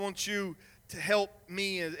I want you to help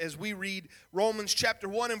me as we read Romans chapter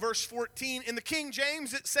 1 and verse 14. In the King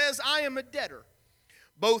James, it says, I am a debtor,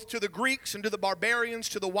 both to the Greeks and to the barbarians,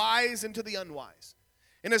 to the wise and to the unwise.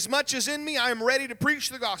 Inasmuch as in me I am ready to preach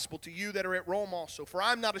the gospel to you that are at Rome also. For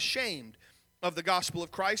I am not ashamed of the gospel of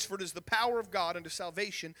Christ, for it is the power of God unto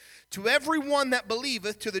salvation to everyone that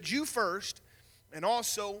believeth, to the Jew first, and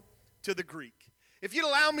also to the Greek. If you'd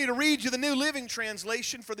allow me to read you the New Living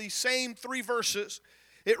Translation for these same 3 verses,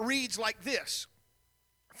 it reads like this.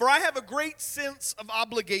 For I have a great sense of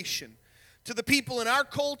obligation to the people in our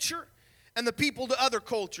culture and the people to other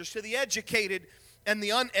cultures, to the educated and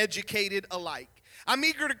the uneducated alike. I'm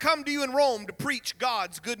eager to come to you in Rome to preach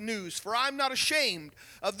God's good news, for I'm not ashamed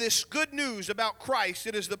of this good news about Christ.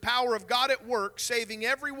 It is the power of God at work, saving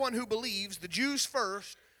everyone who believes, the Jews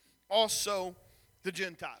first, also the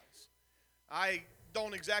Gentiles. I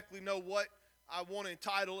don't exactly know what I want to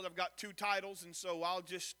entitle it. I've got 2 titles, and so I'll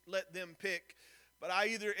just let them pick. But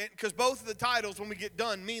because both of the titles, when we get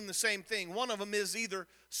done, mean the same thing. One of them is either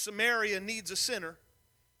Samaria needs a sinner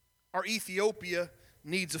or Ethiopia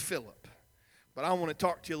needs a Philip. But I want to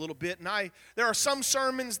talk to you a little bit. And there are some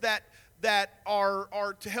sermons that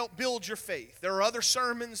are to help build your faith. There are other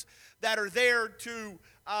sermons that are there to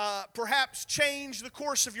perhaps change the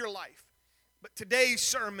course of your life. But today's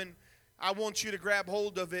sermon, I want you to grab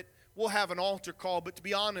hold of it. We'll have an altar call, but to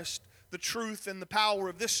be honest, the truth and the power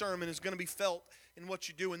of this sermon is going to be felt in what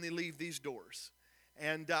you do when they leave these doors.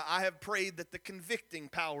 And I have prayed that the convicting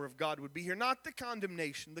power of God would be here, not the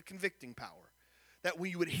condemnation, the convicting power, that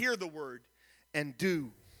we would hear the word and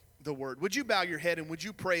do the word. Would you bow your head and would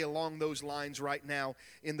you pray along those lines right now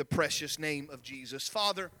in the precious name of Jesus?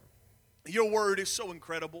 Father, your word is so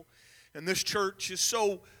incredible, and this church is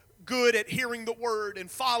so good at hearing the word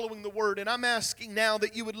and following the word. And I'm asking now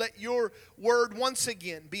that you would let your word once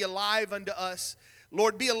again be alive unto us.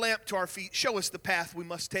 Lord, be a lamp to our feet. Show us the path we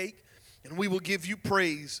must take, and we will give you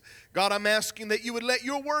praise. God, I'm asking that you would let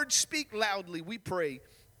your word speak loudly, we pray,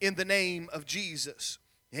 in the name of Jesus.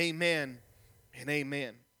 Amen and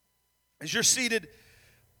amen. As you're seated,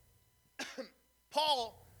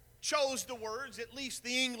 Paul chose the words, at least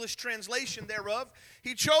the English translation thereof.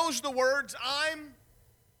 He chose the words, I'm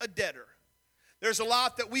a debtor. There's a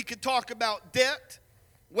lot that we could talk about debt.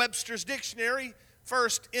 Webster's dictionary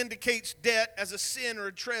first indicates debt as a sin or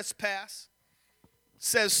a trespass. It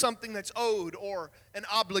says something that's owed or an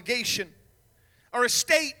obligation or a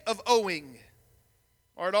state of owing.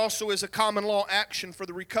 Or it also is a common law action for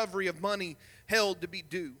the recovery of money held to be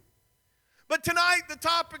due. But tonight the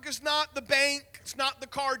topic is not the bank, it's not the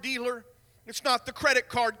car dealer, it's not the credit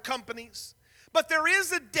card companies. But there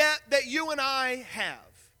is a debt that you and I have.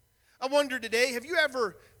 I wonder today, have you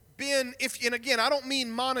ever been, and again, I don't mean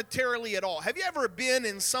monetarily at all. Have you ever been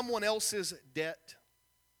in someone else's debt?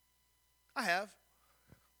 I have.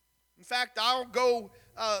 In fact, I'll go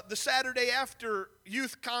the Saturday after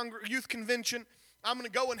youth convention. I'm going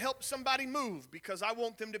to go and help somebody move because I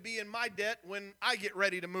want them to be in my debt when I get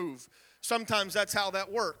ready to move. Sometimes that's how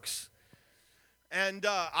that works. And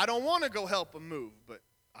I don't want to go help them move, but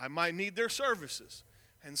I might need their services.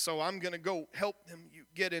 And so I'm going to go help them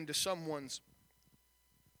get into someone's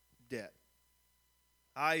debt.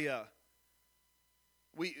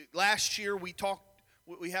 Last year we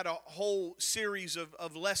had a whole series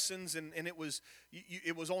of lessons, and it was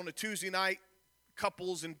on a Tuesday night.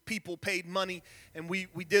 Couples and people paid money, and we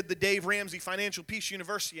did the Dave Ramsey Financial Peace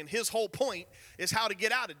University, and his whole point is how to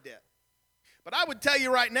get out of debt. But I would tell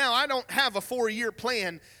you right now, I don't have a 4-year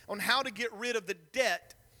plan on how to get rid of the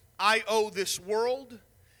debt I owe this world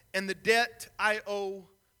and the debt I owe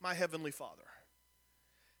my Heavenly Father.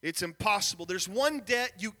 It's impossible. There's one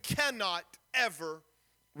debt you cannot ever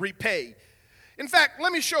repay. In fact,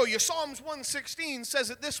 let me show you. Psalms 116 says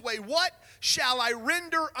it this way, what shall I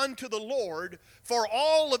render unto the Lord for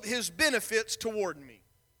all of his benefits toward me?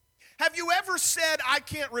 Have you ever said, I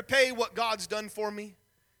can't repay what God's done for me?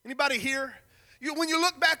 Anybody here? When you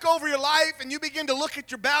look back over your life and you begin to look at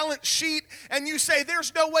your balance sheet and you say,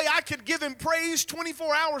 there's no way I could give him praise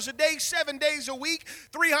 24 hours a day, 7 days a week,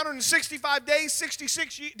 365 days,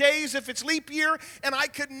 66 days if it's leap year, and I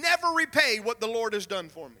could never repay what the Lord has done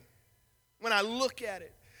for me. When I look at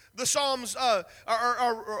it, the Psalms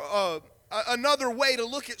another way to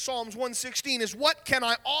look at Psalms 116 is, what can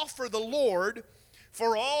I offer the Lord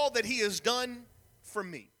for all that he has done for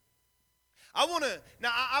me?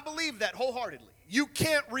 I believe that wholeheartedly. You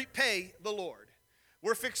can't repay the Lord.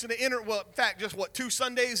 We're fixing to enter, in fact, just 2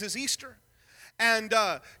 Sundays is Easter. And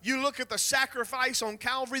you look at the sacrifice on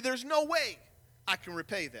Calvary, there's no way I can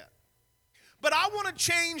repay that. But I want to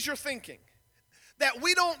change your thinking. That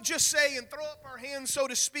we don't just say and throw up our hands, so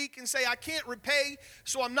to speak, and say, I can't repay,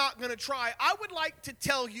 so I'm not going to try. I would like to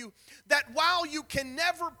tell you that while you can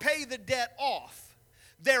never pay the debt off,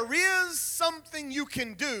 there is something you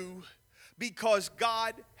can do because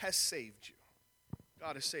God has saved you.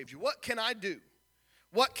 God has saved you. What can I do?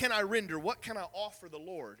 What can I render? What can I offer the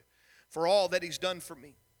Lord for all that He's done for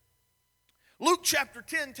me? Luke chapter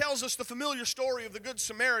 10 tells us the familiar story of the Good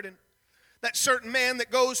Samaritan. That certain man that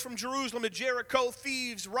goes from Jerusalem to Jericho,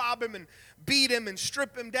 thieves rob him and beat him and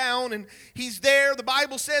strip him down. And he's there, the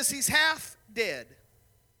Bible says he's half dead.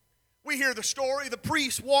 We hear the story, the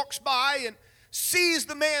priest walks by and sees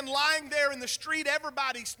the man lying there in the street.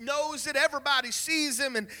 Everybody knows it, everybody sees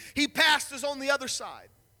him, and he passes on the other side.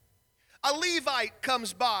 A Levite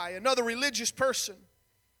comes by, another religious person,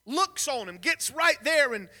 looks on him, gets right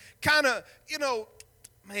there and kind of,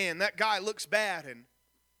 man, that guy looks bad, and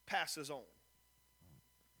passes on.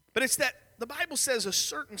 But it's that the Bible says a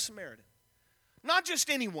certain Samaritan, not just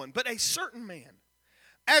anyone, but a certain man,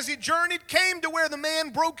 as he journeyed, came to where the man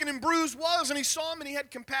broken and bruised was, and he saw him and he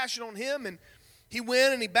had compassion on him, and he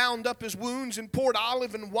went and he bound up his wounds and poured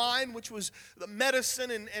olive and wine, which was the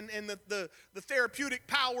medicine and the therapeutic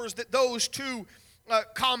powers that those two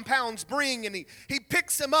compounds bring, and he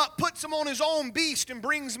picks him up, puts him on his own beast, and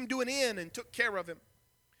brings him to an inn and took care of him.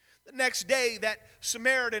 The next day, that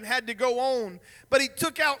Samaritan had to go on, but he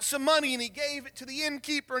took out some money and he gave it to the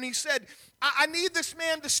innkeeper, and he said, I need this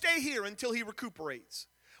man to stay here until he recuperates.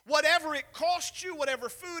 Whatever it costs you, whatever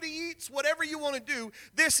food he eats, whatever you want to do,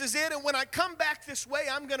 this is it, and when I come back this way,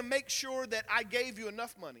 I'm going to make sure that I gave you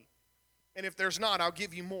enough money. And if there's not, I'll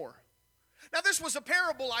give you more. Now, this was a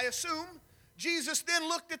parable, I assume. Jesus then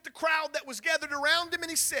looked at the crowd that was gathered around him,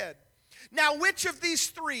 and he said, now which of these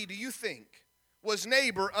three do you think was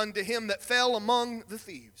neighbor unto him that fell among the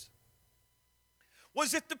thieves?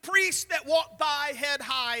 Was it the priest that walked by head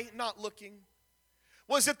high, not looking?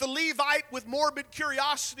 Was it the Levite with morbid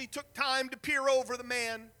curiosity took time to peer over the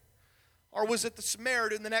man? Or was it the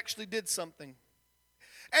Samaritan that actually did something?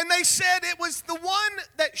 And they said it was the one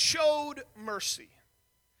that showed mercy.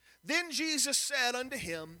 Then Jesus said unto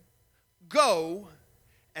him, go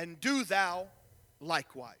and do thou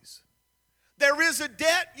likewise. There is a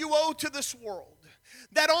debt you owe to this world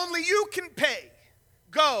that only you can pay.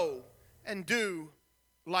 Go and do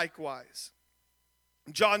likewise.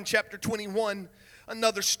 In John chapter 21,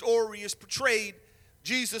 another story is portrayed.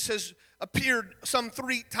 Jesus has appeared some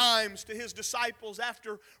 3 times to his disciples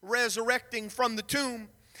after resurrecting from the tomb.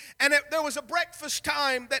 And there was a breakfast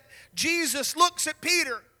time that Jesus looks at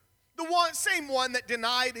Peter, the same one that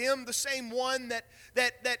denied him, the same one that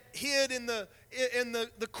hid in the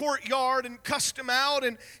courtyard and cussed him out.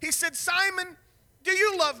 And he said, Simon, do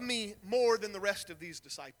you love me more than the rest of these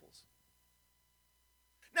disciples?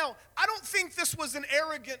 Now, I don't think this was an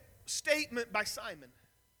arrogant statement by Simon.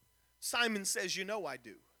 Simon says, you know I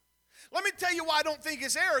do. Let me tell you why I don't think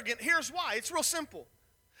it's arrogant. Here's why. It's real simple.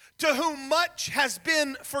 To whom much has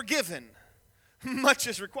been forgiven, much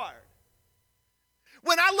is required.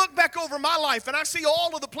 When I look back over my life and I see all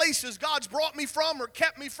of the places God's brought me from or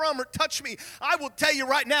kept me from or touched me, I will tell you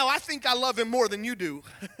right now, I think I love him more than you do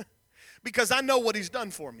because I know what he's done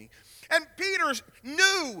for me. And Peter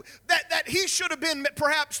knew that he should have been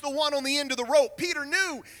perhaps the one on the end of the rope. Peter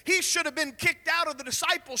knew he should have been kicked out of the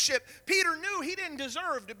discipleship. Peter knew he didn't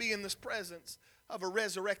deserve to be in this presence of a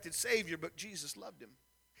resurrected Savior, but Jesus loved him.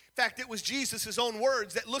 In fact, it was Jesus' own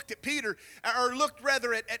words that looked at Peter, or looked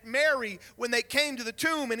rather at Mary when they came to the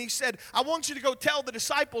tomb, and he said, I want you to go tell the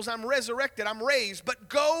disciples I'm resurrected, I'm raised, but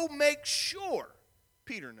go make sure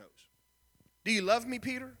Peter knows. Do you love me,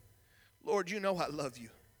 Peter? Lord, you know I love you.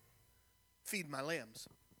 Feed my lambs.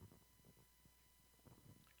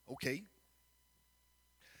 Okay.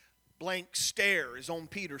 Blank stare is on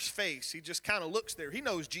Peter's face. He just kind of looks there. He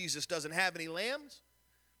knows Jesus doesn't have any lambs.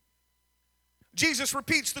 Jesus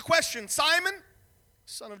repeats the question, Simon,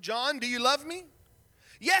 son of John, do you love me?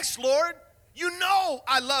 Yes, Lord, you know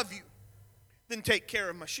I love you. Then take care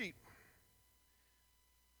of my sheep.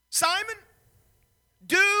 Simon,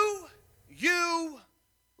 do you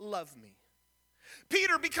love me?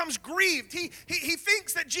 Peter becomes grieved. He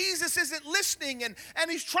thinks that Jesus isn't listening, and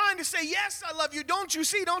he's trying to say, yes, I love you. Don't you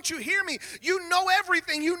see? Don't you hear me? You know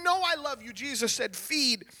everything. You know I love you. Jesus said,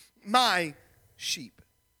 feed my sheep.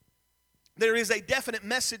 There is a definite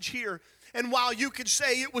message here. And while you could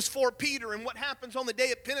say it was for Peter and what happens on the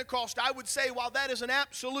day of Pentecost, I would say while that is an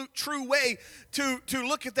absolute true way to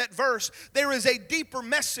look at that verse, there is a deeper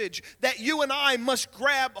message that you and I must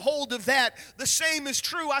grab hold of that. The same is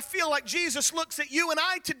true. I feel like Jesus looks at you and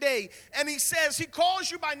I today and he says, he calls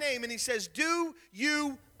you by name and he says, do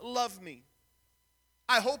you love me?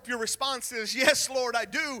 I hope your response is, yes, Lord, I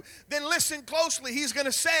do. Then listen closely. He's going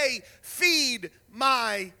to say, feed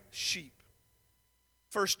my sheep.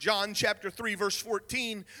 1 John chapter 3 verse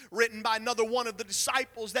 14, written by another one of the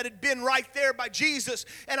disciples that had been right there by Jesus.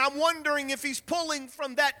 And I'm wondering if he's pulling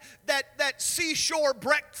from that seashore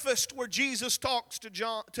breakfast where Jesus talks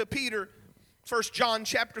to Peter. 1 John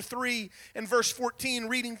chapter 3 and verse 14,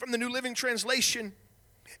 reading from the New Living Translation.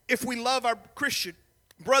 If we love our Christian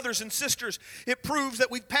brothers and sisters, it proves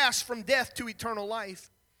that we've passed from death to eternal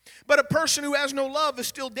life. But a person who has no love is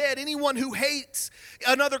still dead. Anyone who hates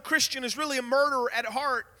another Christian is really a murderer at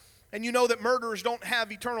heart. And you know that murderers don't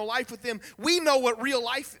have eternal life with them. We know what real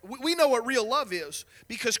love is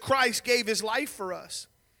because Christ gave his life for us.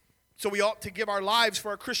 So we ought to give our lives for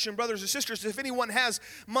our Christian brothers and sisters. If anyone has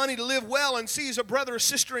money to live well and sees a brother or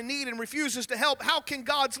sister in need and refuses to help, how can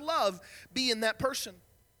God's love be in that person?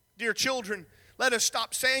 Dear children, let us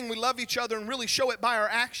stop saying we love each other and really show it by our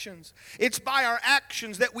actions. It's by our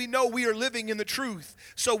actions that we know we are living in the truth,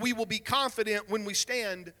 so we will be confident when we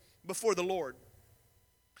stand before the Lord.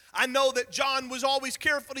 I know that John was always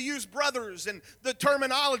careful to use brothers and the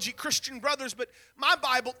terminology Christian brothers, but my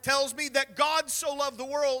Bible tells me that God so loved the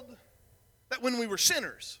world that when we were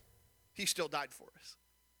sinners, he still died for us.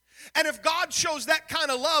 And if God shows that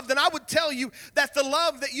kind of love, then I would tell you that the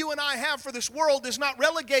love that you and I have for this world is not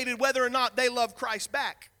relegated whether or not they love Christ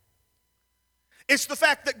back. It's the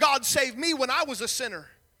fact that God saved me when I was a sinner.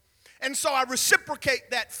 And so I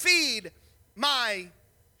reciprocate that. Feed my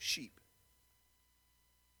sheep.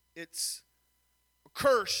 It's a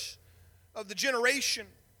curse of the generation,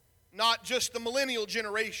 not just the millennial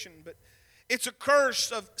generation, but it's a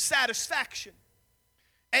curse of satisfaction.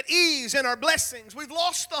 At ease in our blessings. We've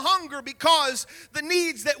lost the hunger because the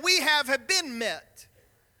needs that we have been met.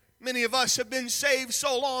 Many of us have been saved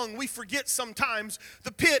so long we forget sometimes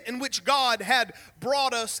the pit in which God had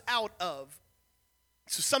brought us out of.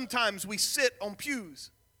 So sometimes we sit on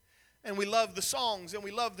pews and we love the songs and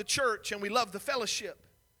we love the church and we love the fellowship,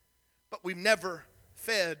 but we've never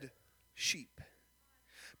fed sheep.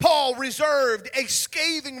 Paul reserved a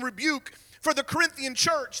scathing rebuke for the Corinthian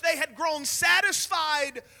church. They had grown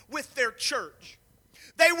satisfied with their church.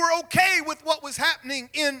 They were okay with what was happening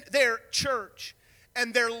in their church.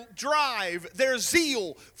 And their drive, their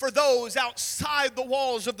zeal for those outside the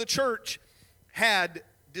walls of the church had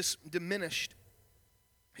diminished.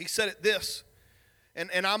 He said it this, and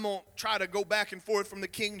I'm going to try to go back and forth from the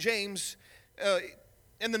King James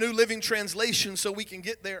and the New Living Translation so we can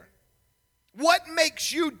get there. What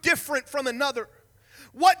makes you different from another?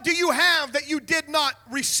 What do you have that you did not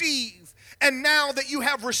receive? And now that you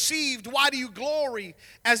have received, why do you glory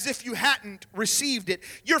as if you hadn't received it?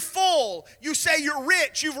 You're full. You say you're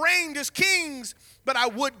rich. You've reigned as kings. But I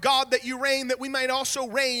would, God, that you reign, that we might also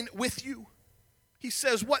reign with you. He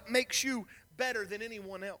says, what makes you better than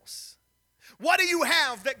anyone else? What do you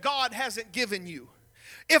have that God hasn't given you?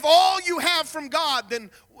 If all you have from God then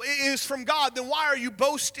why are you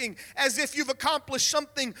boasting as if you've accomplished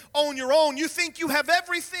something on your own? You think you have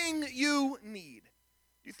everything you need.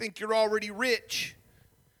 You think you're already rich.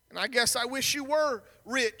 And I guess I wish you were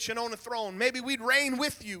rich and on a throne. Maybe we'd reign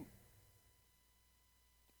with you.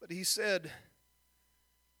 But he said,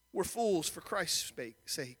 we're fools for Christ's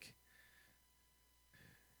sake.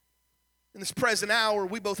 In this present hour,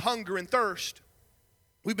 we both hunger and thirst.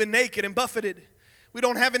 We've been naked and buffeted. We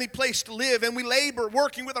don't have any place to live, and we labor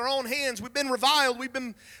working with our own hands. We've been reviled,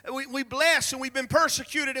 we bless, and we've been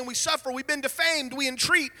persecuted, and we suffer. We've been defamed, we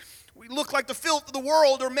entreat. We look like the filth of the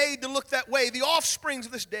world, or made to look that way, the offsprings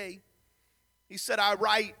of this day. He said, I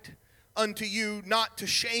write unto you not to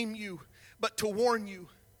shame you, but to warn you.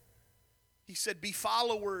 He said, be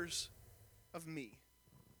followers of me.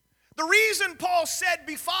 The reason Paul said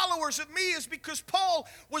be followers of me is because Paul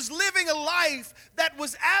was living a life that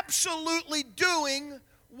was absolutely doing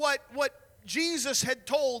what Jesus had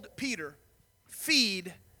told Peter,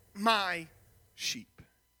 feed my sheep.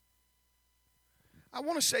 I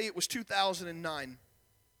want to say it was 2009.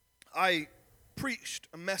 I preached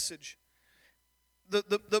a message.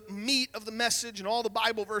 The meat of the message and all the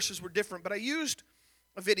Bible verses were different, but I used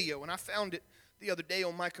a video, and I found it the other day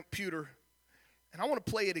on my computer. And I want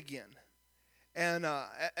to play it again. And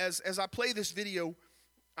as I play this video,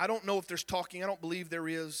 I don't know if there's talking. I don't believe there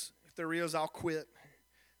is. If there is, I'll quit.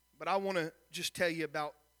 But I want to just tell you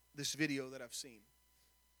about this video that I've seen.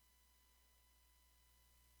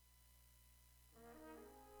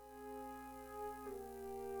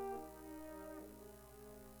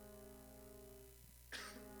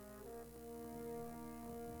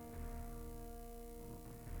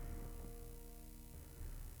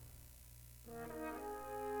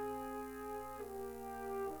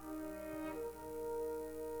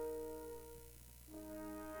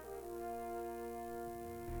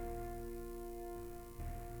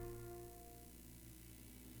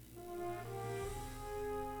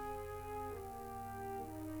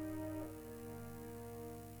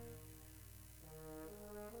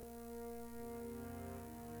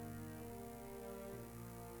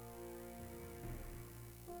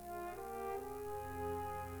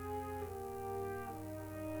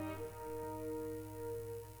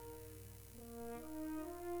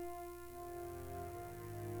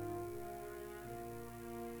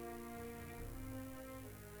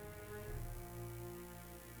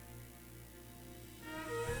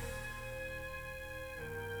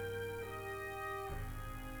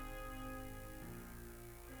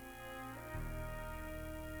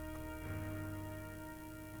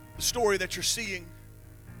 The story that you're seeing,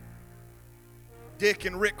 Dick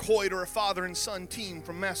and Rick Hoyt are a father and son team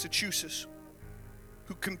from Massachusetts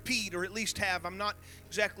who compete, or at least have. I'm not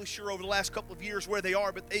exactly sure over the last couple of years where they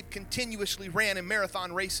are, but they've continuously ran in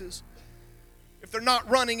marathon races. If they're not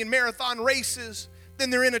running in marathon races,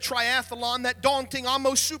 then they're in a triathlon, that daunting,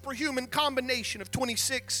 almost superhuman combination of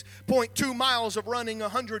 26.2 miles of running,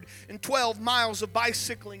 112 miles of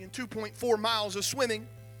bicycling, and 2.4 miles of swimming.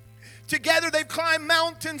 Together they've climbed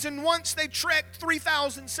mountains, and once they trekked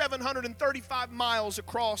 3,735 miles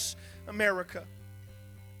across America.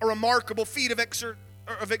 A remarkable feat of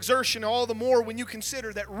exertion, all the more when you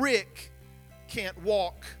consider that Rick can't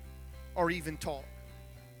walk or even talk.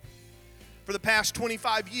 For the past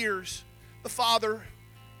 25 years, the father,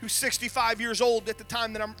 who's 65 years old at the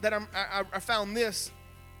time I found this,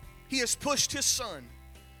 he has pushed his son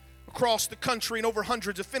across the country and over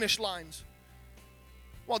hundreds of finish lines.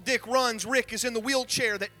 While Dick runs, Rick is in the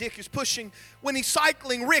wheelchair that Dick is pushing. When he's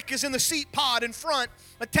cycling, Rick is in the seat pod in front,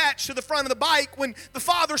 attached to the front of the bike. When the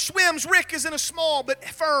father swims, Rick is in a small but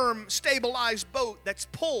firm, stabilized boat that's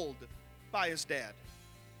pulled by his dad.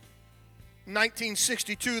 In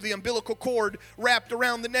 1962, the umbilical cord wrapped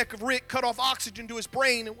around the neck of Rick cut off oxygen to his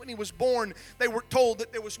brain, and when he was born, they were told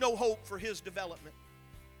that there was no hope for his development.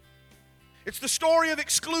 It's the story of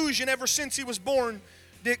exclusion ever since he was born.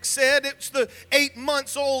 Dick said it's the 8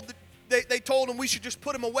 months old that they told him we should just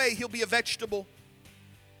put him away. He'll be a vegetable.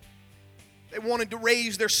 They wanted to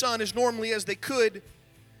raise their son as normally as they could.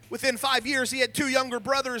 Within 5 years, he had 2 younger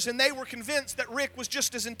brothers, and they were convinced that Rick was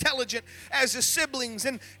just as intelligent as his siblings.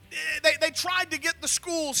 And they tried to get the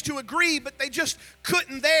schools to agree, but they just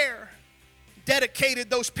couldn't there.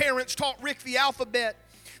 Dedicated, those parents taught Rick the alphabet.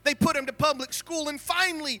 They put him to public school, and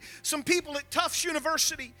finally, some people at Tufts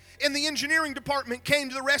University in the engineering department came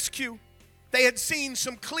to the rescue. They had seen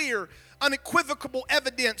some clear, unequivocal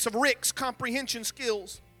evidence of Rick's comprehension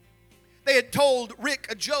skills. They had told Rick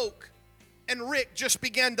a joke, and Rick just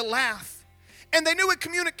began to laugh. And they knew he'd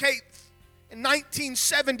communicate. In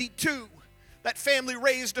 1972, that family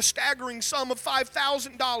raised a staggering sum of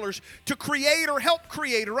 $5,000 to create or help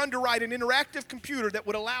create or underwrite an interactive computer that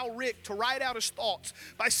would allow Rick to write out his thoughts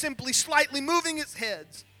by simply slightly moving his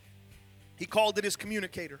heads. He called it his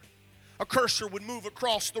communicator. A cursor would move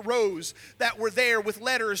across the rows that were there with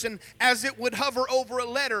letters, and as it would hover over a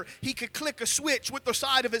letter, he could click a switch with the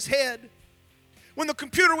side of his head. When the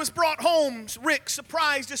computer was brought home, Rick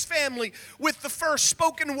surprised his family with the first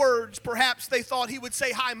spoken words. Perhaps they thought he would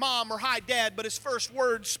say, "Hi, Mom," or "Hi, Dad," but his first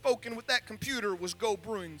words spoken with that computer was, "Go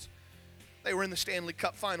Bruins." They were in the Stanley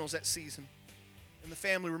Cup Finals that season, and the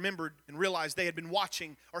family remembered and realized they had been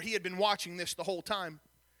watching, or he had been watching this the whole time.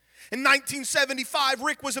 In 1975,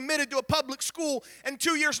 Rick was admitted to a public school, and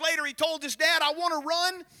 2 years later he told his dad, "I want to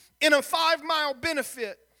run in a 5-mile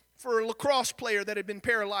benefit for a lacrosse player that had been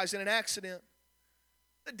paralyzed in an accident."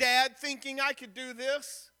 The dad, thinking, "I could do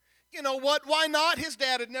this. You know what, why not?" His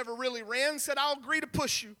dad had never really ran, said, "I'll agree to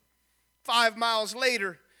push you." 5 miles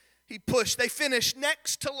later, he pushed. They finished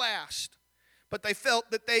next to last, but they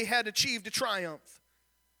felt that they had achieved a triumph.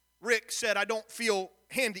 Rick said, "I don't feel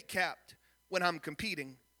handicapped when I'm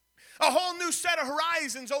competing." A whole new set of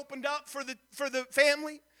horizons opened up for the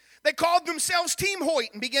family. They called themselves Team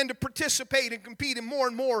Hoyt and began to participate and compete in more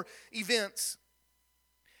and more events.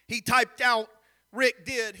 Rick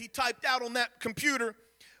did. He typed out on that computer,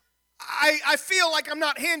 I feel like I'm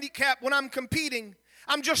not handicapped when I'm competing.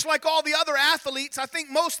 I'm just like all the other athletes. I think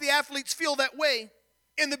most of the athletes feel that way.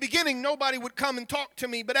 In the beginning, nobody would come and talk to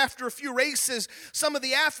me, but after a few races, some of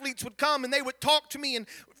the athletes would come and they would talk to me. And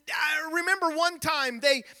I remember one time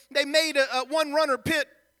they made one runner,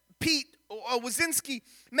 Pete Wazinski,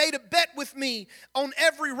 made a bet with me on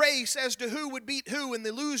every race as to who would beat who, and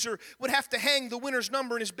the loser would have to hang the winner's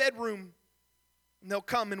number in his bedroom. And they'll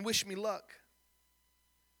come and wish me luck.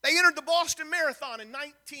 They entered the Boston Marathon in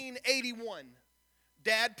 1981.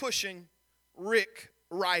 Dad pushing, Rick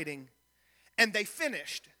riding. And they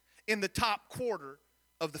finished in the top quarter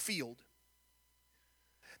of the field.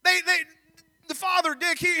 The father,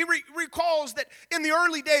 Dick, he recalls that in the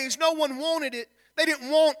early days, no one wanted it. They didn't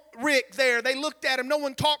want Rick there. They looked at him. No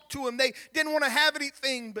one talked to him. They didn't want to have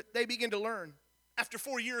anything, but they began to learn. After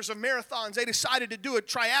 4 years of marathons, they decided to do a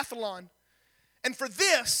triathlon. And for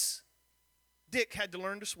this, Dick had to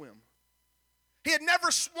learn to swim. He had never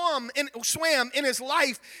swam in his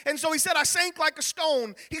life. And so he said, "I sank like a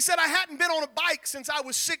stone." He said, "I hadn't been on a bike since I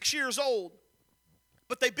was 6 years old."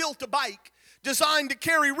 But they built a bike designed to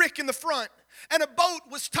carry Rick in the front. And a boat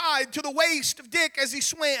was tied to the waist of Dick as he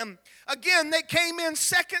swam. Again, they came in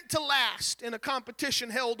second to last in a competition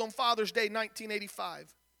held on Father's Day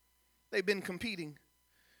 1985. They've been competing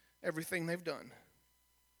everything they've done.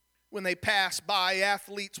 When they pass by,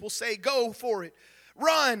 athletes will say, "Go for it.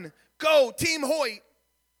 Run. Go. Team Hoyt."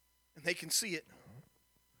 And they can see it.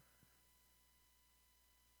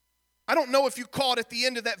 I don't know if you caught at the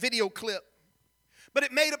end of that video clip, but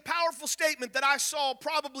it made a powerful statement that I saw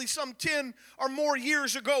probably some 10 or more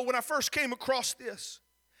years ago when I first came across this.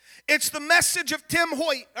 It's the message of Team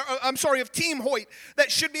Hoyt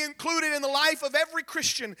that should be included in the life of every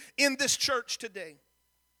Christian in this church today.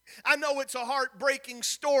 I know it's a heartbreaking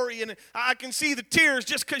story, and I can see the tears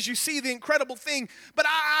just because you see the incredible thing, but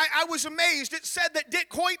I was amazed. It said that Dick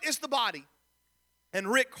Hoyt is the body,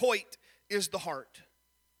 and Rick Hoyt is the heart.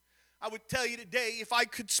 I would tell you today, if I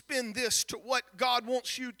could spin this to what God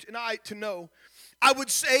wants you and I to know, I would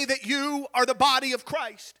say that you are the body of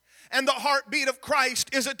Christ. And the heartbeat of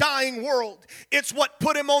Christ is a dying world. It's what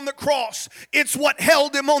put him on the cross. It's what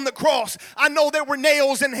held him on the cross. I know there were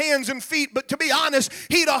nails in hands and feet, but to be honest,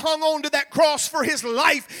 he'd have hung on to that cross for his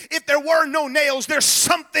life if there were no nails. There's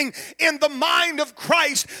something in the mind of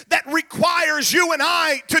Christ that requires you and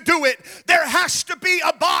I to do it. There has to be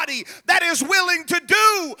a body that is willing to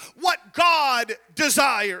do what God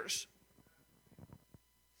desires.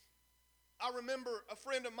 I remember a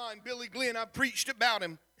friend of mine, Billy Glenn. I preached about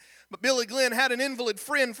him. But Billy Glenn had an invalid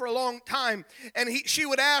friend for a long time, and she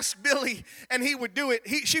would ask Billy, and he would do it.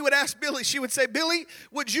 She would ask Billy, she would say, "Billy,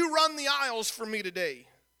 would you run the aisles for me today?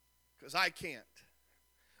 Because I can't."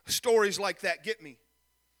 Stories like that get me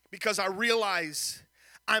because I realize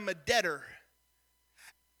I'm a debtor.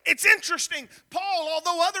 It's interesting, Paul,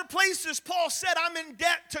 although other places Paul said I'm in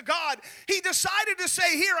debt to God, he decided to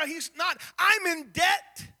say here, he's not, I'm in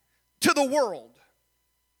debt to the world.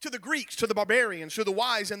 To the Greeks, to the barbarians, to the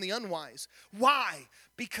wise and the unwise. Why?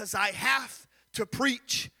 Because I have to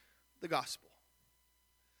preach the gospel.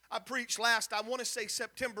 I preached last, I want to say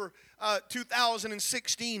September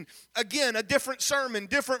 2016. Again, a different sermon,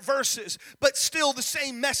 different verses, but still the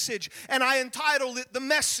same message. And I entitled it, "The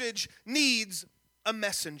Message Needs a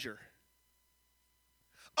Messenger."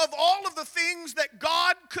 Of all of the things that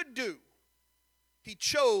God could do, He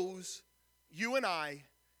chose you and I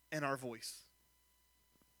and our voice.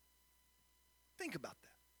 Think about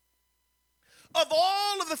that. Of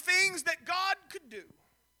all of the things that God could do,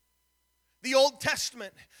 the Old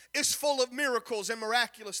Testament is full of miracles and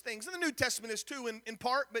miraculous things. And the New Testament is too in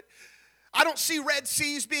part, but I don't see Red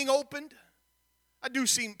Seas being opened. I do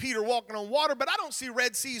see Peter walking on water, but I don't see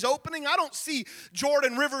Red Seas opening. I don't see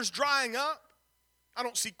Jordan rivers drying up. I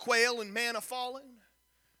don't see quail and manna falling.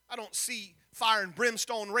 I don't see fire and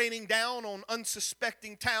brimstone raining down on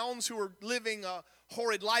unsuspecting towns who are living a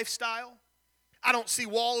horrid lifestyle. I don't see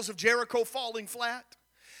walls of Jericho falling flat.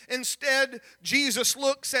 Instead, Jesus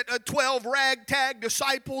looks at 12 ragtag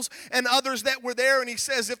disciples and others that were there, and He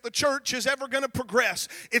says, if the church is ever going to progress,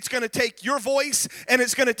 it's going to take your voice and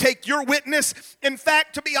it's going to take your witness. In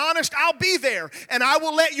fact, to be honest, I'll be there, and I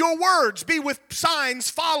will let your words be with signs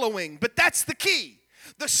following. But that's the key.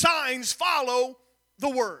 The signs follow the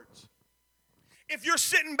words. If you're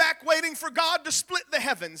sitting back waiting for God to split the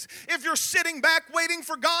heavens, if you're sitting back waiting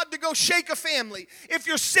for God to go shake a family, if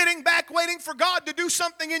you're sitting back waiting for God to do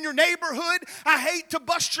something in your neighborhood, I hate to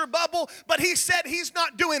bust your bubble, but He said He's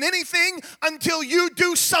not doing anything until you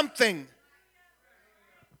do something. You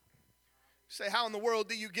say, how in the world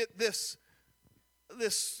do you get this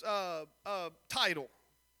title?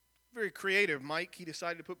 Very creative, Mike. He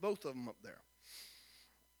decided to put both of them up there.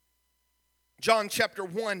 John chapter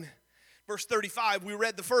 1. Verse 35, we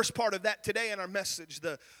read the first part of that today in our message,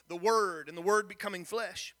 the Word and the Word becoming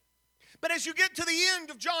flesh. But as you get to the end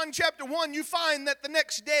of John chapter 1, you find that the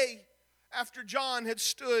next day after John had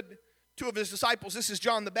stood, two of his disciples, this is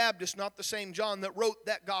John the Baptist, not the same John that wrote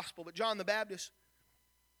that gospel, but John the Baptist.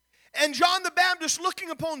 And John the Baptist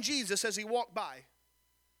looking upon Jesus as He walked by,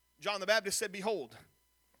 John the Baptist said, "Behold,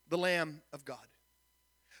 the Lamb of God."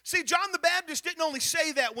 See, John the Baptist didn't only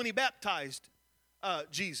say that when he baptized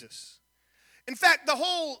Jesus. In fact, the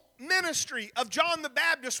whole ministry of John the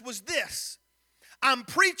Baptist was this: I'm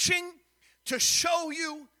preaching to show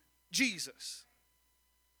you Jesus.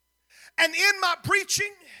 And in my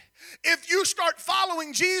preaching, if you start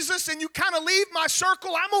following Jesus and you kind of leave my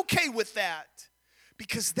circle, I'm okay with that,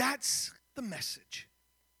 because that's the message.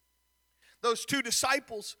 Those two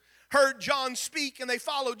disciples heard John speak and they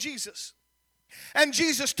followed Jesus. And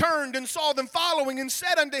Jesus turned and saw them following and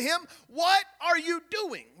said unto him, "What are you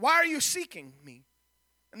doing? Why are you seeking me?"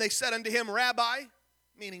 And they said unto him, "Rabbi,"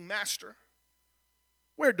 meaning master,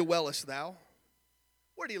 "where dwellest thou?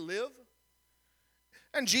 Where do you live?"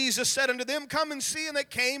 And Jesus said unto them, "Come and see." And they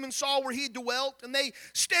came and saw where he dwelt, and they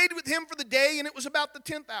stayed with him for the day, and it was about the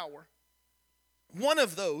 10th hour. One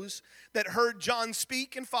of those that heard John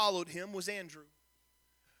speak and followed him was Andrew.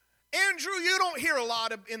 Andrew, you don't hear a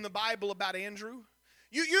lot in the Bible about Andrew.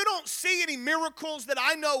 You don't see any miracles that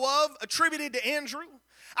I know of attributed to Andrew.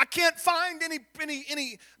 I can't find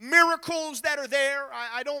any miracles that are there.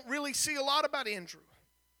 I don't really see a lot about Andrew.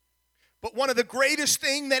 But one of the greatest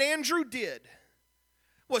things that Andrew did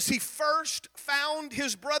was he first found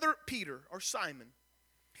his brother Peter, or Simon.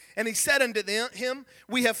 And he said unto him,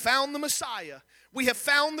 we have found the Messiah. We have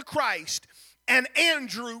found the Christ. And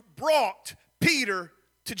Andrew brought Peter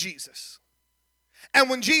to Jesus. And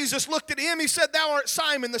when Jesus looked at him, he said, thou art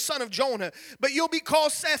Simon, the son of Jonah, but you'll be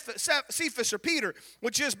called Cephas, or Peter,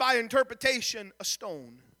 which is by interpretation a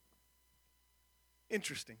stone.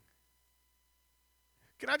 Interesting.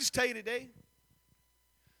 Can I just tell you today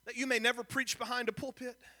that you may never preach behind a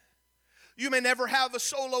pulpit? You may never have a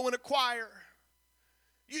solo in a choir.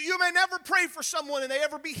 You may never pray for someone and they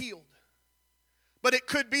ever be healed. But it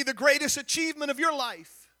could be the greatest achievement of your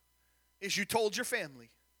life is you told your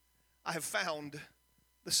family, I have found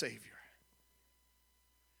the Savior.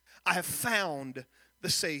 I have found the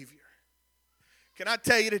Savior. Can I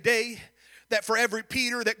tell you today that for every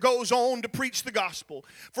Peter that goes on to preach the gospel,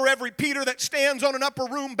 for every Peter that stands on an upper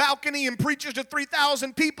room balcony and preaches to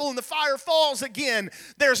 3,000 people and the fire falls again,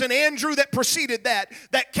 there's an Andrew that preceded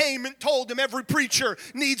that came and told him every preacher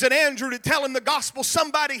needs an Andrew to tell him the gospel.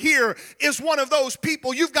 Somebody here is one of those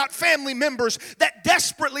people. You've got family members that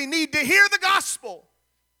desperately need to hear the gospel,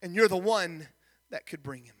 and you're the one that could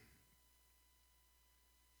bring him.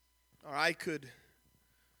 Or I could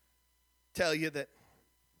tell you that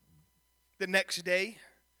the next day,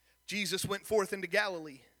 Jesus went forth into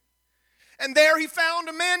Galilee. And there he found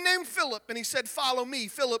a man named Philip, and he said, follow me.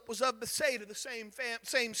 Philip was of Bethsaida, the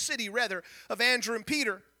same city, of Andrew and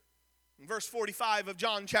Peter. And verse 45 of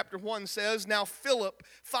John chapter 1 says, now Philip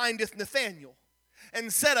findeth Nathanael,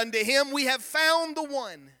 and said unto him, we have found the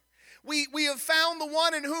one. We have found the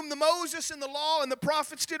one in whom the Moses and the law and the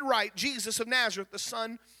prophets did write, Jesus of Nazareth, the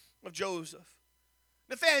son of Joseph.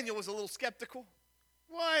 Nathanael was a little skeptical.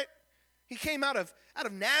 What? He came out of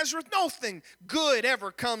Nazareth? Nothing good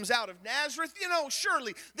ever comes out of Nazareth. You know,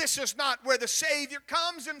 surely this is not where the Savior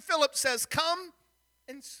comes. And Philip says, come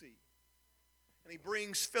and see. And he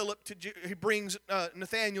brings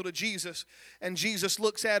Nathanael to Jesus. And Jesus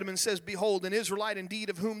looks at him and says, behold, an Israelite indeed,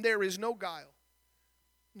 of whom there is no guile.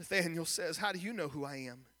 Nathanael says, how do you know who I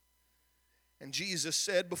am? And Jesus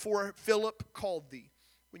said, before Philip called thee,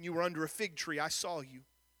 when you were under a fig tree, I saw you.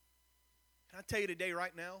 Can I tell you today,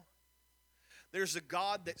 right now, there's a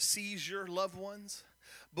God that sees your loved ones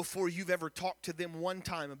before you've ever talked to them one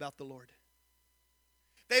time about the Lord.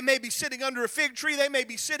 They may be sitting under a fig tree. They may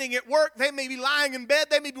be sitting at work. They may be lying in bed.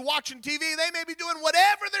 They may be watching TV. They may be doing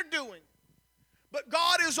whatever they're doing. But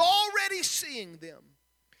God is already seeing them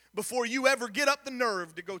before you ever get up the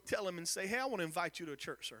nerve to go tell them and say, hey, I want to invite you to a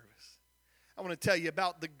church service. I want to tell you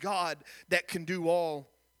about the God that can do all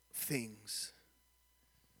things.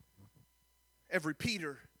 Every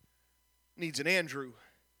Peter needs an Andrew.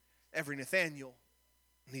 Every Nathanael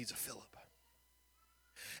needs a Philip.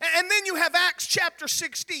 And then you have Acts chapter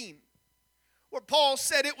 16, where Paul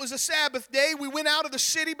said it was a Sabbath day. We went out of the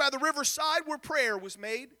city by the riverside where prayer was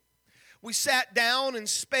made. We sat down and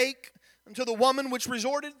spake unto the woman which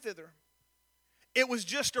resorted thither. It was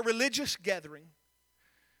just a religious gathering.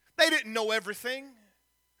 They didn't know everything.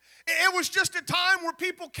 It was just a time where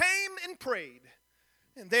people came and prayed.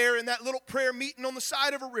 And there in that little prayer meeting on the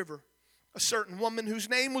side of a river, a certain woman whose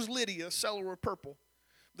name was Lydia, a seller of purple,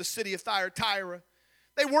 the city of Thyatira.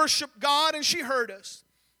 They worshiped God and she heard us.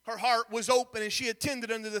 Her heart was open and she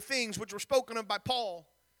attended unto the things which were spoken of by Paul.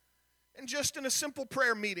 And just in a simple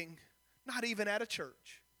prayer meeting, not even at a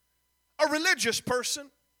church, a religious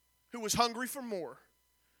person who was hungry for more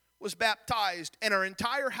was baptized, and her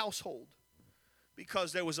entire household,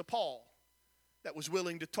 because there was a Paul that was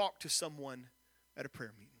willing to talk to someone at a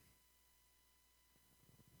prayer meeting.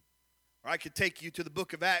 Or I could take you to the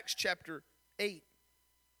book of Acts chapter 8.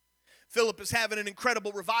 Philip is having an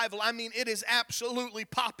incredible revival. I mean, it is absolutely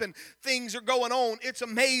popping. Things are going on. It's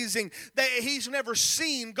amazing that he's never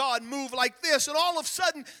seen God move like this. And all of a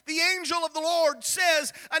sudden, the angel of the Lord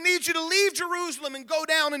says, I need you to leave Jerusalem and go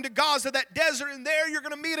down into Gaza, that desert, and there you're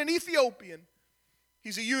going to meet an Ethiopian.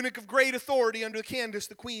 He's a eunuch of great authority under Candace,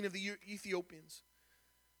 the queen of the Ethiopians.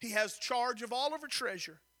 He has charge of all of her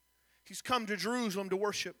treasure. He's come to Jerusalem to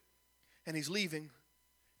worship, and he's leaving,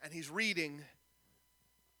 and he's reading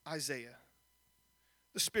Isaiah.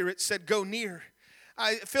 The Spirit said, go near.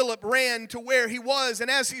 Philip ran to where he was, and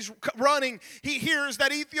as he's running, he hears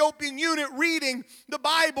that Ethiopian eunuch reading the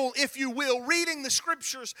Bible, if you will, reading the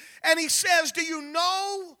scriptures, and he says, "Do you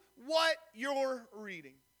know what you're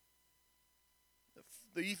reading?"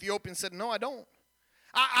 The Ethiopian said, "No, I don't.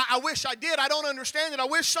 I wish I did. I don't understand it. I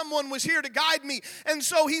wish someone was here to guide me." And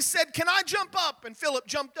so he said, "Can I jump up?" And Philip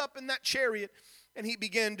jumped up in that chariot, and he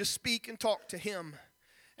began to speak and talk to him,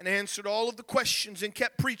 and answered all of the questions, and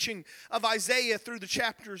kept preaching of Isaiah through the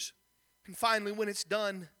chapters. And finally, when it's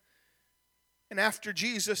done, and after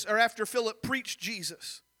Philip preached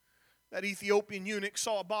Jesus, that Ethiopian eunuch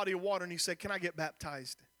saw a body of water, and he said, "Can I get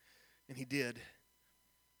baptized?" And he did,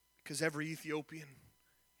 because every Ethiopian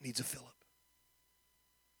needs a Philip.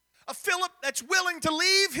 A Philip that's willing to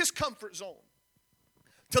leave his comfort zone,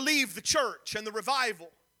 to leave the church and the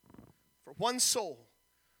revival for one soul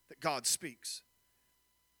that God speaks.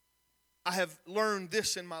 I have learned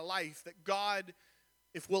this in my life, that God,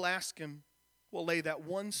 if we'll ask Him, will lay that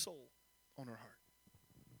one soul on our heart.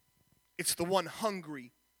 It's the one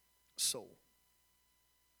hungry soul.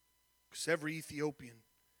 Because every Ethiopian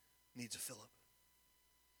needs a Philip.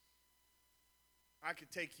 I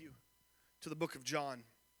could take you to the book of John.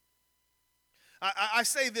 I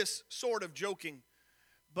say this sort of joking,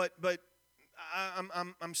 but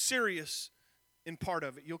I'm serious in part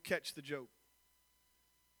of it. You'll catch the joke.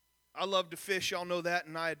 I love to fish, y'all know that,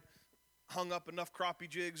 and I had hung up enough crappie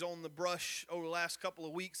jigs on the brush over the last couple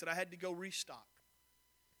of weeks that I had to go restock.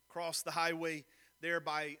 Across the highway there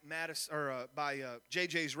by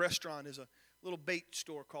JJ's restaurant is a little bait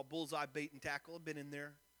store called Bullseye Bait and Tackle. I've been in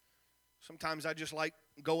there. Sometimes I just like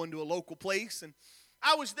going to a local place, and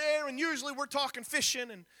I was there, and usually we're talking fishing,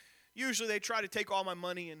 and usually they try to take all my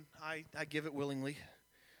money, and I give it willingly.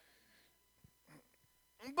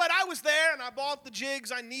 But I was there, and I bought the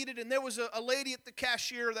jigs I needed, and there was a lady at the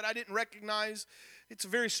cashier that I didn't recognize. It's a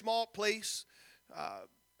very small place,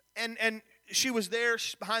 and she was there.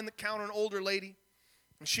 She's behind the counter, an older lady,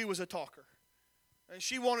 and she was a talker. And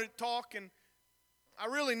she wanted to talk, and I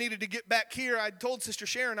really needed to get back here. I told Sister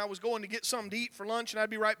Sharon I was going to get something to eat for lunch, and I'd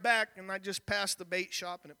be right back, and I just passed the bait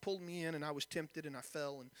shop, and it pulled me in, and I was tempted, and I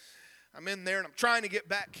fell, and I'm in there, and I'm trying to get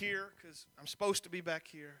back here because I'm supposed to be back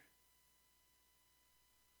here.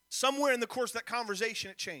 Somewhere in the course of that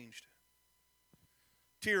conversation, it changed.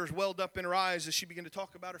 Tears welled up in her eyes as she began to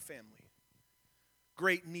talk about her family.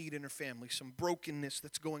 Great need in her family, some brokenness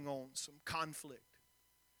that's going on, some conflict.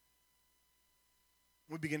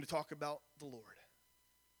 We began to talk about the Lord.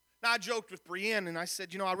 Now, I joked with Brienne, and I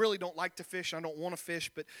said, I really don't like to fish. I don't want to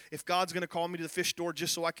fish, but if God's going to call me to the fish store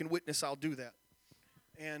just so I can witness, I'll do that.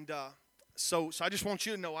 And so I just want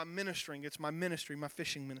you to know I'm ministering. It's my ministry, my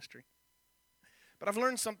fishing ministry. But I've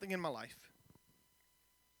learned something in my life.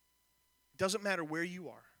 It doesn't matter where you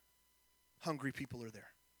are. Hungry people are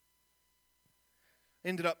there.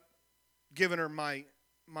 Ended up giving her my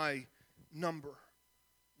number,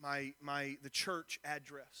 the church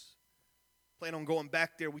address. Plan on going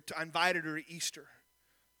back there. I invited her to Easter.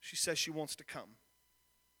 She says she wants to come.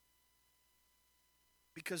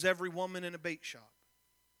 Because every woman in a bait shop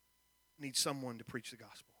needs someone to preach the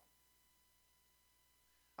gospel.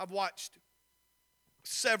 I've watched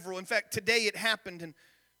several. In fact, today it happened,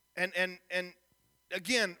 and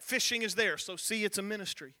again, fishing is there. So see, it's a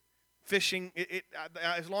ministry. Fishing,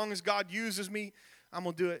 as long as God uses me, I'm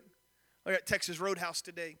going to do it. We're at Texas Roadhouse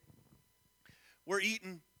today. We're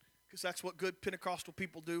eating, because that's what good Pentecostal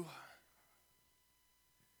people do.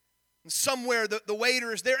 And somewhere the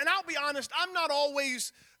waiter is there. And I'll be honest, I'm not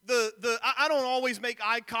always I don't always make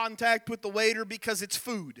eye contact with the waiter because it's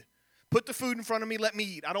food. Put the food in front of me, let me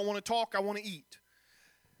eat. I don't want to talk, I want to eat.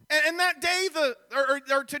 And that day,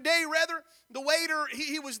 or today rather, the waiter,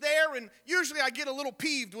 he was there, and usually I get a little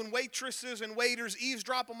peeved when waitresses and waiters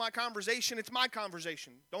eavesdrop on my conversation. It's my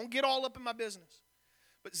conversation. Don't get all up in my business.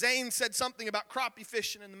 But Zane said something about crappie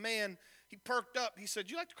fishing, and the man, he perked up. He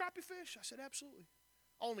said, "You like to crappie fish?" I said, "Absolutely."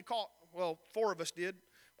 I only caught, 4 of us did.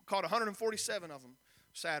 We caught 147 of them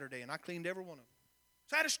Saturday, and I cleaned every one of them.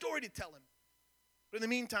 So I had a story to tell him. But in the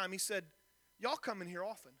meantime, he said, "Y'all come in here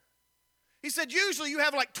often." He said, "Usually you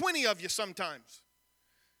have like 20 of you sometimes."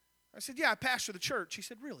 I said, "Yeah, I pastor the church." He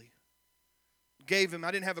said, "Really?" Gave him,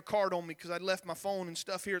 I didn't have a card on me because I'd left my phone and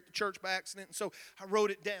stuff here at the church by accident, and so I wrote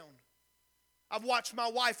it down. I've watched my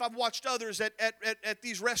wife, I've watched others at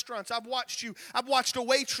these restaurants. I've watched a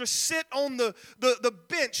waitress sit on the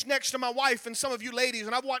bench next to my wife and some of you ladies,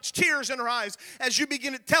 and I've watched tears in her eyes as you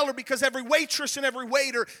begin to tell her, because every waitress and every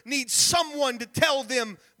waiter needs someone to tell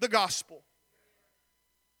them the gospel.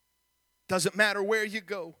 Doesn't matter where you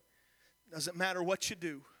go. Doesn't matter what you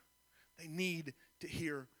do. They need to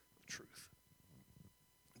hear the truth.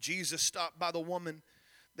 Jesus stopped by the woman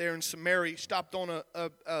there in Samaria. He stopped on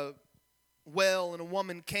a well, and a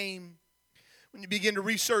woman came. When you begin to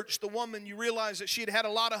research the woman, you realize that she had had a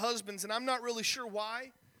lot of husbands, and I'm not really sure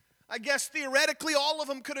why. I guess theoretically all of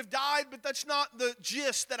them could have died, but that's not the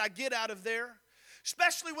gist that I get out of there.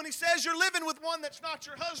 Especially when he says you're living with one that's not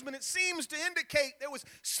your husband. It seems to indicate there was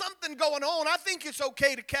something going on. I think it's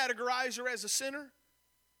okay to categorize her as a sinner.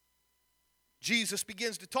 Jesus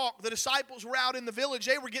begins to talk. The disciples were out in the village.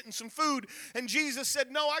 They were getting some food. And Jesus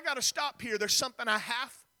said, no, I got to stop here. There's something I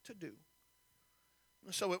have to do.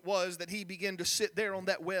 And so it was that he began to sit there on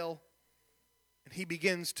that well. And he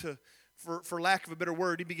begins to, for lack of a better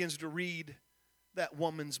word, he begins to read that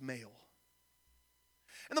woman's mail.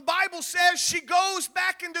 And the Bible says she goes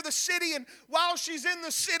back into the city, and while she's in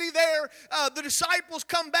the city there, the disciples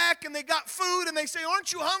come back and they got food, and they say,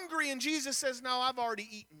 aren't you hungry? And Jesus says, no, I've already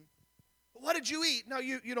eaten. What did you eat? No,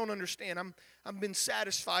 you don't understand. I've been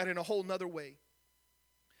satisfied in a whole nother way.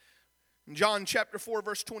 In John chapter 4,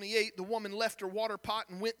 verse 28, the woman left her water pot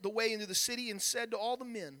and went the way into the city and said to all the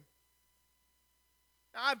men.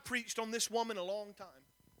 Now, I've preached on this woman a long time.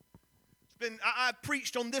 I've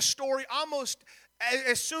preached on this story almost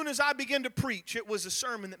as soon as I began to preach. It was a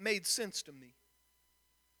sermon that made sense to me.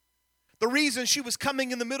 The reason she was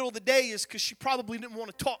coming in the middle of the day is because she probably didn't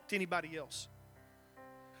want to talk to anybody else.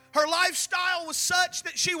 Her lifestyle was such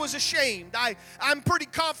that she was ashamed. I'm pretty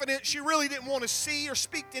confident she really didn't want to see or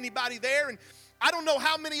speak to anybody there. And I don't know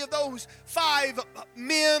how many of those 5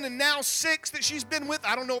 men and now 6 that she's been with,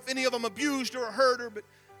 I don't know if any of them abused her or hurt her, but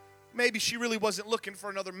maybe she really wasn't looking for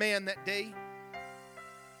another man that day.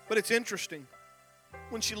 But it's interesting.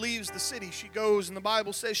 When she leaves the city, she goes, and the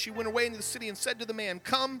Bible says she went away into the city and said to the man,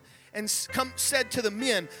 said to the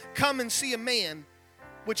men, come and see a man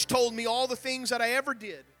which told me all the things that I ever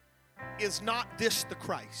did. Is not this the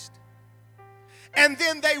Christ? And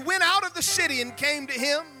then they went out of the city and came to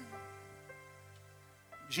him.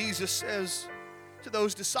 Jesus says to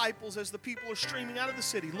those disciples as the people are streaming out of the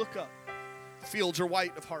city, look up. The fields are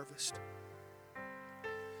white of harvest.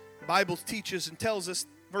 The Bible teaches and tells us,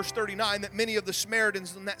 verse 39, that many of the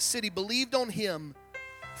Samaritans in that city believed on him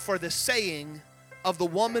for the saying of the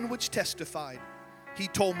woman which testified, he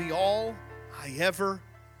told me all I ever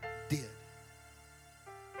did.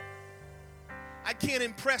 I can't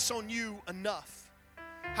impress on you enough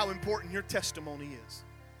how important your testimony is.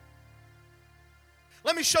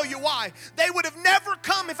 Let me show you why. They would have never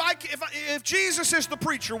come if Jesus is the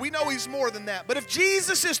preacher. We know he's more than that. But if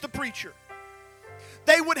Jesus is the preacher,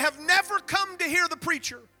 they would have never come to hear the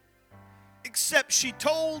preacher except she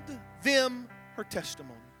told them her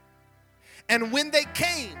testimony. And when they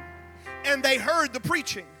came and they heard the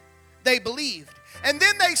preaching, they believed. And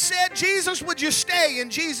then they said, Jesus, would you stay?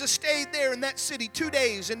 And Jesus stayed there in that city 2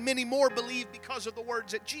 days, and many more believed because of the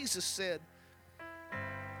words that Jesus said.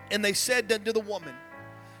 And they said unto the woman,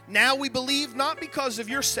 now we believe not because of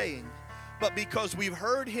your saying, but because we've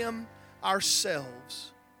heard him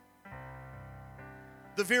ourselves.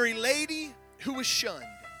 The very lady who was shunned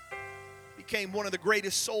became one of the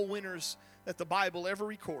greatest soul winners that the Bible ever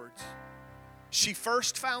records. She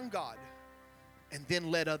first found God and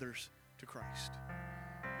then led others to Christ.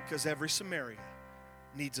 Because every Samaria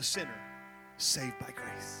needs a sinner saved by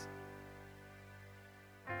grace.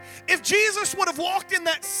 If Jesus would have walked in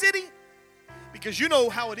that city, because you know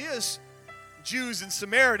how it is, Jews and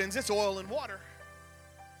Samaritans, it's oil and water.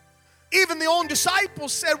 Even the own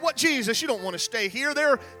disciples said, what, Jesus, you don't want to stay here.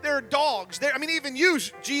 They're dogs. Even you,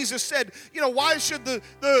 Jesus said, why should the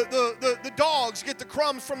dogs get the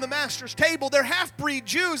crumbs from the master's table? They're half-breed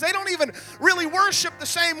Jews. They don't even really worship the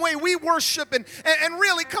same way we worship. And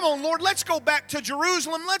really, come on, Lord, let's go back to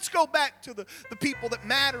Jerusalem. Let's go back to the people that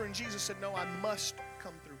matter. And Jesus said, no, I must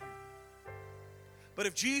come through here. But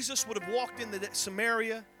if Jesus would have walked into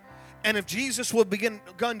Samaria, and if Jesus would have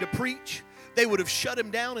begun to preach, they would have shut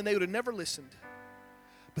him down and they would have never listened.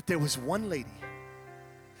 But there was one lady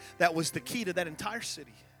that was the key to that entire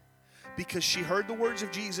city, because she heard the words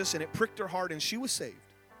of Jesus and it pricked her heart and she was saved.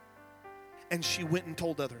 And she went and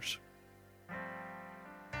told others.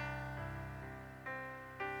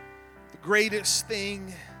 The greatest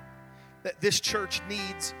thing that this church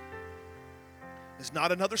needs is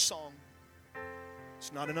not another song.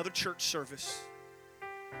 It's not another church service.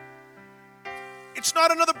 It's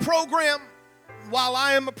not another program. While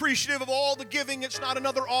I am appreciative of all the giving, it's not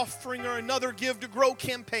another offering or another Give to Grow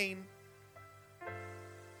campaign.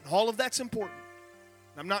 And all of that's important.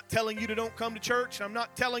 I'm not telling you to don't come to church. I'm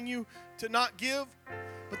not telling you to not give.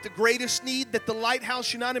 But the greatest need that the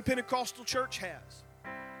Lighthouse United Pentecostal Church has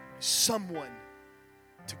is someone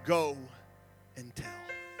to go and tell.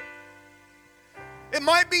 It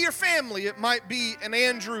might be your family. It might be an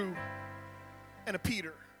Andrew and a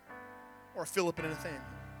Peter, or a Philip and a Nathaniel.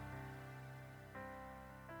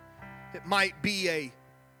 It might be a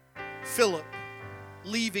Philip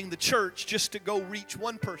leaving the church just to go reach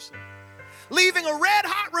one person. Leaving a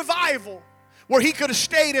red-hot revival where he could have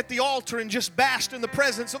stayed at the altar and just basked in the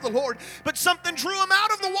presence of the Lord. But something drew him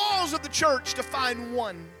out of the walls of the church to find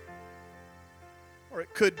one. Or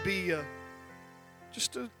it could be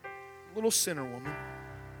just a little sinner woman.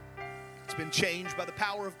 It's been changed by the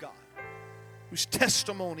power of God, whose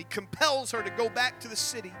testimony compels her to go back to the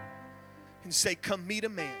city and say, come meet a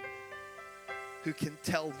man who can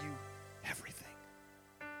tell you everything.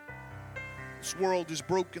 This world is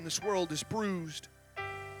broken. This world is bruised.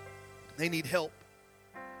 They need help.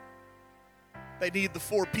 They need the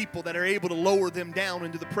 4 people that are able to lower them down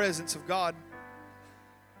into the presence of God.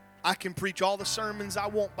 I can preach all the sermons I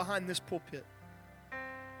want behind this pulpit,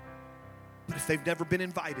 but if they've never been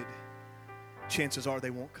invited, chances are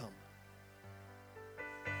they won't come.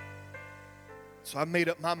 So I've made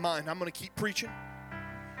up my mind. I'm going to keep preaching.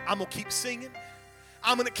 I'm going to keep singing.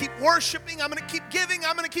 I'm going to keep worshiping. I'm going to keep giving.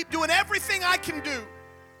 I'm going to keep doing everything I can do.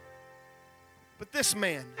 But this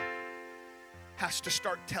man has to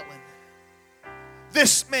start telling.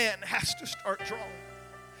 This man has to start drawing.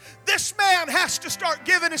 This man has to start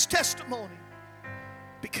giving his testimony.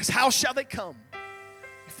 Because how shall they come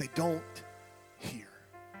if they don't hear?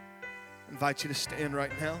 I invite you to stand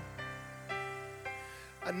right now.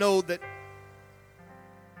 I know that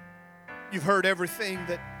you've heard everything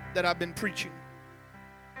that I've been preaching.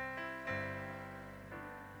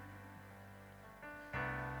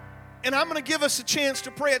 And I'm going to give us a chance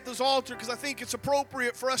to pray at this altar because I think it's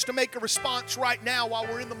appropriate for us to make a response right now while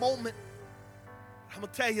we're in the moment. I'm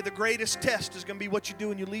going to tell you the greatest test is going to be what you do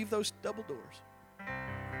when you leave those double doors.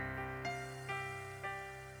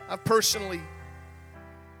 I've personally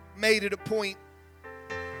made it a point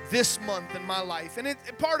this month in my life, and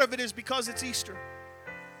part of it is because it's Easter.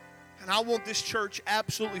 And I want this church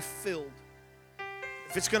absolutely filled.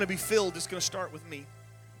 If it's going to be filled, it's going to start with me.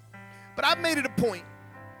 But I've made it a point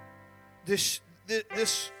this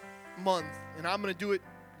month, and I'm going to do it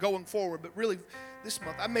going forward, but really this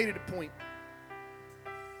month, I made it a point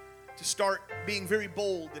to start being very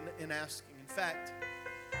bold in asking. In fact,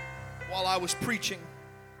 while I was preaching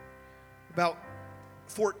about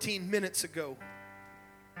 14 minutes ago,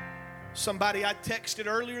 somebody I texted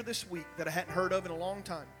earlier this week that I hadn't heard of in a long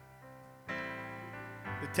time,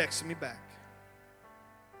 they texted me back.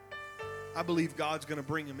 I believe God's going to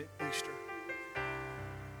bring them at Easter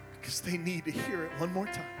because they need to hear it one more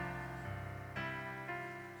time.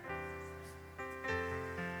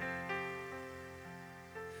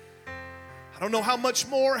 I don't know how much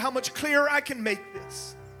more, how much clearer I can make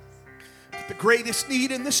this. But the greatest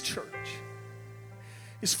need in this church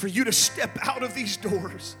is for you to step out of these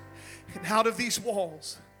doors and out of these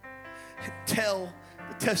walls and tell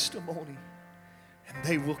the testimony, and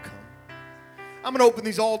they will come. I'm going to open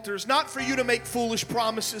these altars, not for you to make foolish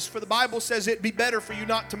promises, for the Bible says it'd be better for you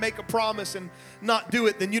not to make a promise and not do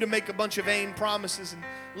it than you to make a bunch of vain promises and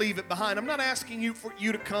leave it behind. I'm not asking you for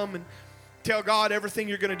you to come and tell God everything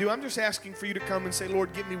you're going to do. I'm just asking for you to come and say,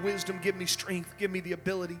 Lord, give me wisdom, give me strength, give me the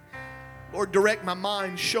ability. Lord, direct my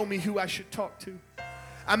mind, show me who I should talk to.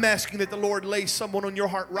 I'm asking that the Lord lay someone on your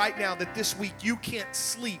heart right now that this week you can't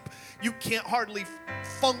sleep. You can't hardly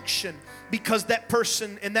function because that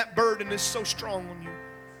person and that burden is so strong on you.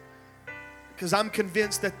 Because I'm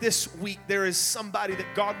convinced that this week there is somebody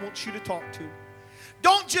that God wants you to talk to.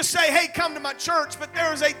 Don't just say, hey, come to my church, but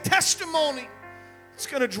there is a testimony that's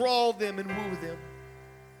going to draw them and woo them.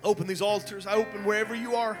 Open these altars. I open wherever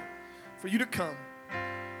you are for you to come.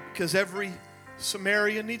 Because every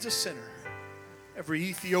Samaria needs a sinner. Every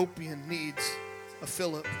Ethiopian needs a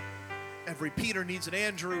Philip. Every Peter needs an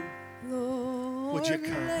Andrew. Lord, would you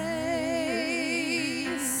come?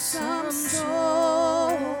 Lay some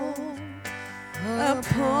song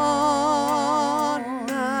upon